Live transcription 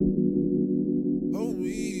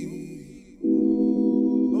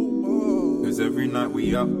every night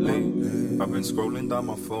we up late. I've been scrolling down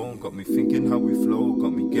my phone, got me thinking how we flow,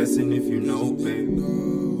 got me guessing if you know,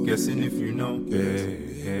 babe. Guessing if you know, hey.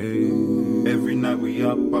 Every night we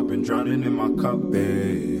up, I've been drowning in my cup,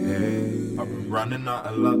 hey. I've been running out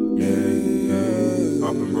of luck, yeah.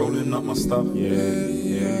 I've been rolling up my stuff, yeah.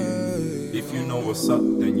 If you know what's up,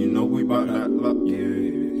 then you know we bout that luck, yeah.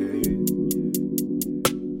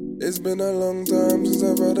 It's been a long time since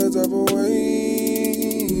I've had a type of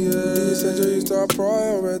way, yeah. You said you used to have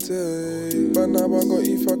priority, but now I got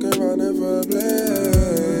you fucking running for a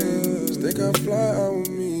place. They can fly out with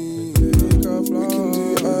me, we can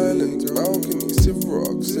do islands, balcony, sip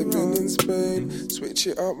rock, sipping in Spain. Switch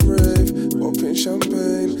it up, rave, popping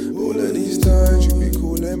champagne. All of these times you be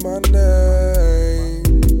calling my name.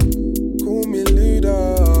 Call me Luda.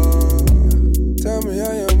 Tell me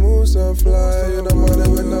how you move so fly. You're the one that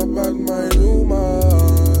went up back my room.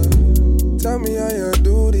 Tell me how you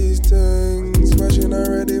do these things. Smashing her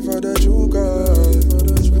ready for the juka.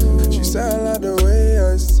 She said I like the way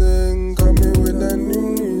I sing. Coming with that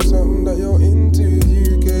new something that you're into.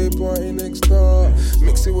 UK party next door.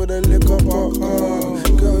 Mix it with a liquor popcorn.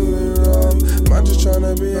 Girl, you ain't wrong. Man just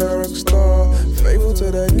tryna be a rock star. Faithful to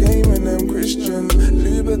the game and them Christian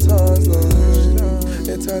Louboutins like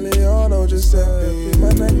Italiano Giuseppe.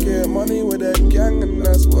 Man, I get money with a gang and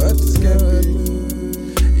that's what it's scary.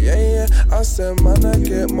 Yeah, I said man, I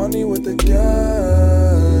get money with the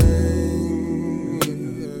gang.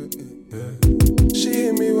 She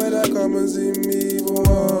hit me when I come and see me for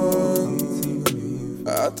once.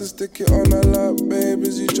 I had to stick it on her lap, babe.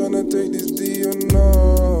 Is you tryna take this D or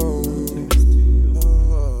no?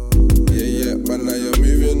 Yeah, but now you're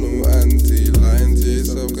moving all anti. Lying to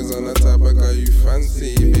yourself, cause I'm the type of guy you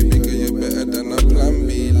fancy. Baby girl, you're better than a plan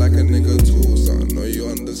B. Like a nigga too, so I know you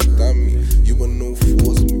understand me. You were no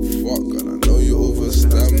force me, fuck, and I know you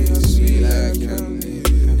overstand me. Sweet like candy.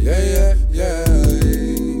 Yeah.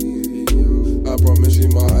 I promise you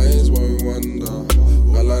my eyes won't wander.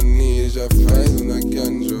 All I need is your thighs and a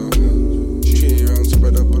ganja. Tree around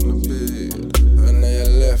spread up on the bed, and now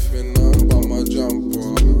you're left with nothing but my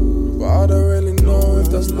jumper. But I don't really know if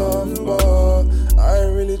that's love, but I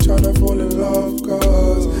ain't really tryna fall in love,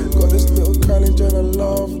 cause got this little Kylie Jenner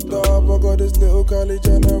love dub. I got this little Kylie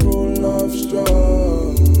Jenner roll love struck.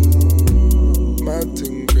 Mad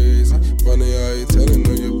thing crazy. Funny how you telling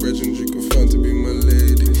all your brethren you confirm to be my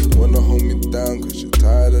lady. Wanna hold me down cause you're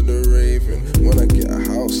tired of the raving. Wanna get a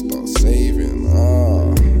house, start saving,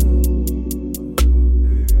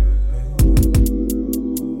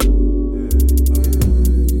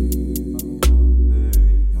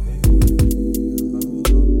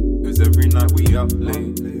 Every night we up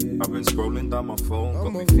late. I've been scrolling down my phone,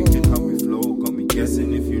 got me thinking how we flow, got me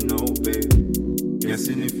guessing if you know, babe.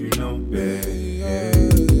 Guessing if you know, babe.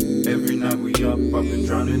 Every night we up, I've been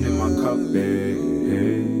drowning in my cup,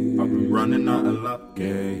 babe. I've been running out of luck,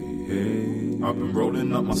 yeah. I've been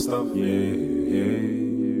rolling up my stuff, yeah.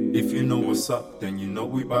 If you know what's up, then you know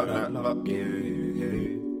we bout that luck, yeah.